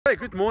Hey,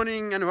 good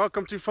morning and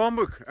welcome to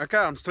Farmbook. Okay,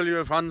 I'm still here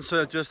with Hans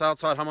just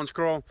outside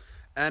Hammanskraal,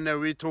 and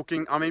we're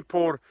talking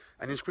Amipor,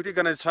 and he's quickly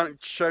going to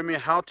show me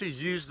how to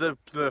use the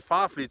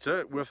 5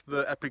 litre with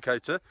the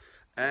applicator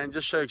and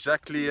just show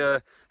exactly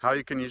how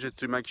you can use it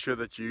to make sure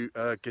that you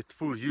get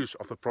full use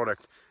of the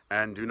product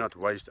and do not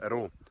waste at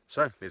all.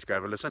 So let's go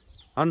have a listen.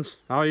 Hans,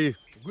 how are you?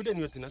 Good, and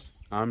you, Tinas?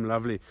 I'm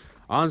lovely.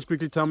 Hans,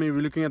 quickly tell me,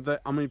 we're looking at the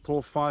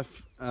Amipor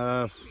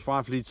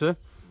 5 litre.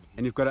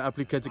 And you've got an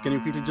applicator. Can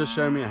you quickly just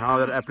show me how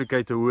that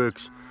applicator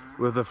works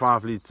with the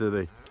 5 litre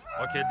there?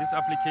 Okay, this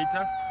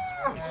applicator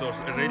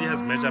already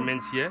has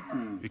measurements here.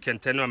 You can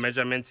turn your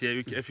measurements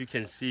here. If you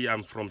can see,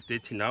 I'm from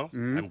 30 now.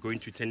 I'm going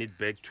to turn it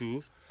back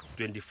to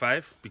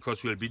 25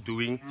 because we'll be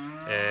doing,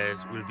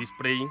 we'll be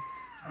spraying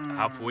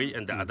halfway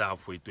and the other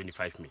halfway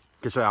 25 mil.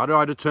 Okay, so how do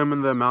I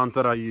determine the amount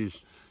that I use?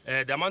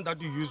 The amount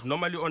that you use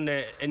normally on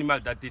an animal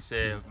that is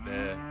a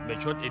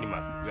matured animal,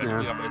 we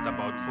are looking at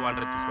about 400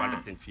 to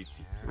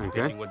 450,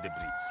 depending on the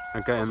breeds.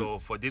 Okay. So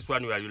for this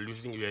one, we are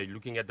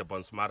looking at the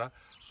Bonsmara,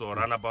 so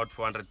around about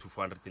 400 to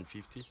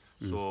 450,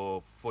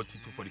 so 40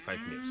 to 45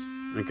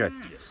 mils. Okay.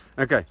 Yes.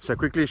 Okay, so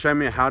quickly show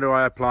me, how do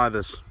I apply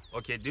this?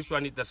 Okay, this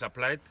one it is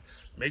applied.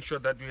 Make sure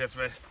that you have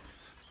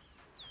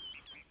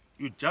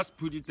you just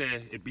put it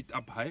a bit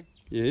up high.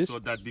 Yes. So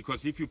that,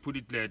 because if you put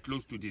it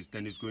close to this,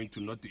 then it's going to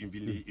not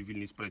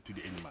evenly spread to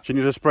the animal. So you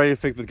need a spray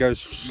effect that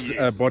goes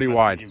body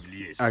wide.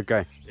 Yes.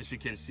 Okay. As you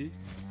can see.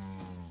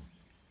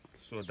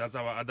 So that's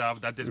our other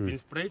half that has been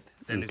sprayed.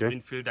 Then it's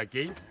been filled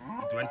again.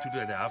 It went to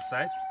the half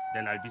side.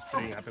 Then I'll be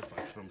spraying up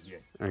from here.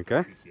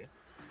 Okay. Here.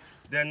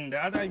 Then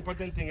the other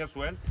important thing as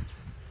well,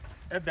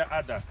 at the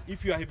other,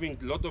 if you are having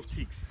a lot of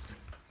ticks,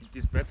 it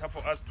is better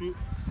for us to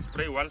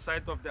spray one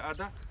side of the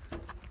other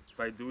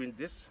by doing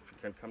this. If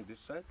you can come this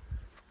side.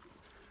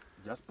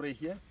 Just spray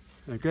here.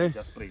 Okay.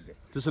 Just spray there.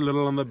 Just a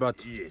little on the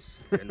butt. Yes.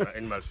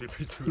 Animals should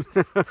be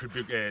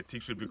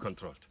ticks should be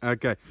controlled.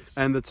 Okay. Yes.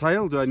 And the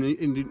tail, do I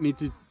need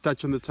to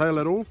touch on the tail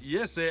at all?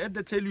 Yes, at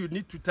the tail you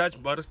need to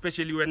touch, but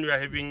especially when you are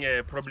having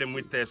a problem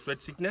with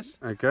sweat sickness.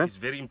 Okay. It's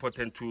very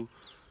important to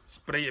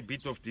spray a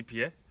bit of dip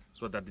here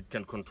so that it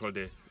can control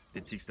the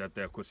ticks that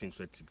are causing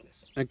sweat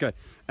sickness. Okay.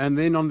 And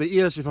then on the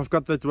ears, if I've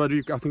got that,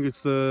 I think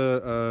it's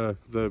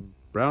the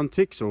brown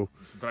ticks or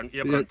brown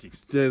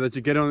ticks. Yeah, that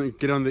you get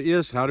on the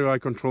ears. How do I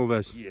control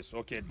those? Yes,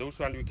 okay, those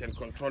one we can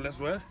control as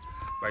well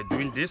by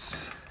doing this.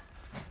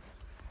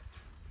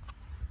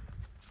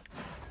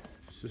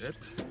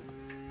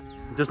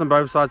 Just on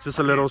both sides, just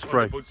a little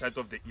spray. On both sides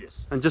of the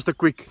ears. And just a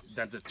quick,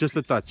 just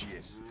a touch.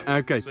 Yes.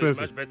 Okay, so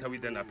perfect. It's much better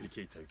with an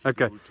applicator. You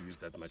Okay. be able to use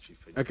that much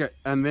effect. Okay,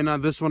 and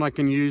then this one I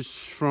can use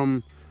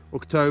from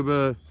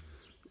October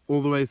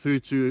all the way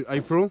through to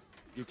April.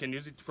 You can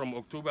use it from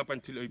October up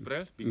until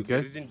April, because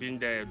the reason being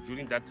that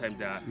during that time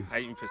there are high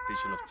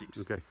infestation of ticks.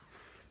 Okay.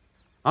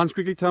 Hans,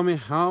 quickly tell me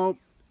how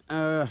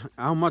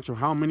much or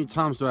how many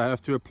times do I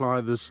have to apply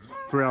this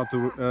throughout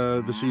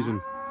the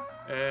season?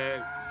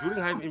 During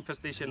high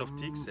infestation of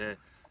ticks,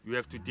 you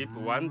have to dip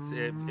once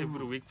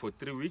every week for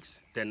 3 weeks.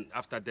 Then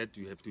after that,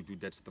 you have to do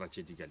that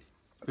strategically.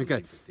 Okay. The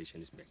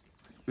infestation is back.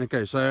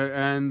 Okay, so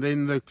and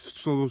then the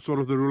sort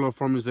of the rule of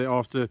thumb is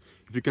thereafter,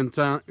 if you can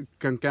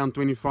count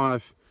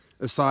 25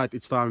 aside,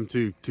 it's time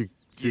to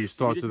yes,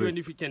 start to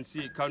if you can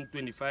see, count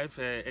 25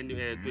 and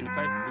 25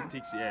 blue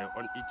ticks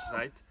on each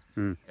side,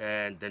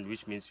 and then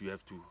which means you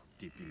have to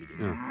dip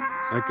immediately.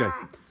 Yeah. Okay.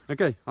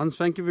 Okay, Hans,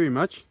 thank you very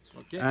much.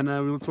 Okay. And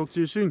we'll talk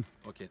to you soon.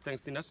 Okay,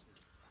 thanks, Tinas.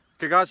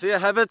 Okay guys, here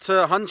have it.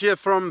 Hans here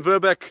from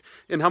Virbac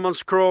in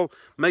Hammanskraal.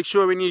 Make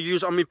sure when you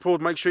use Amipor,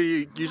 make sure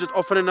you use it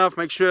often enough.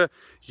 Make sure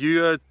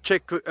you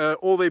check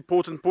all the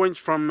important points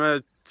from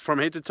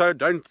head to toe.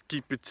 Don't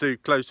keep it too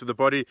close to the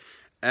body.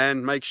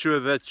 And make sure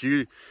that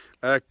you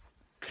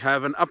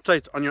have an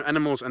update on your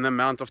animals and the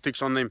amount of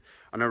ticks on them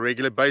on a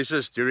regular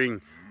basis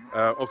during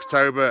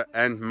October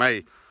and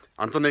May.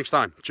 Until next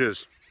time,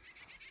 cheers.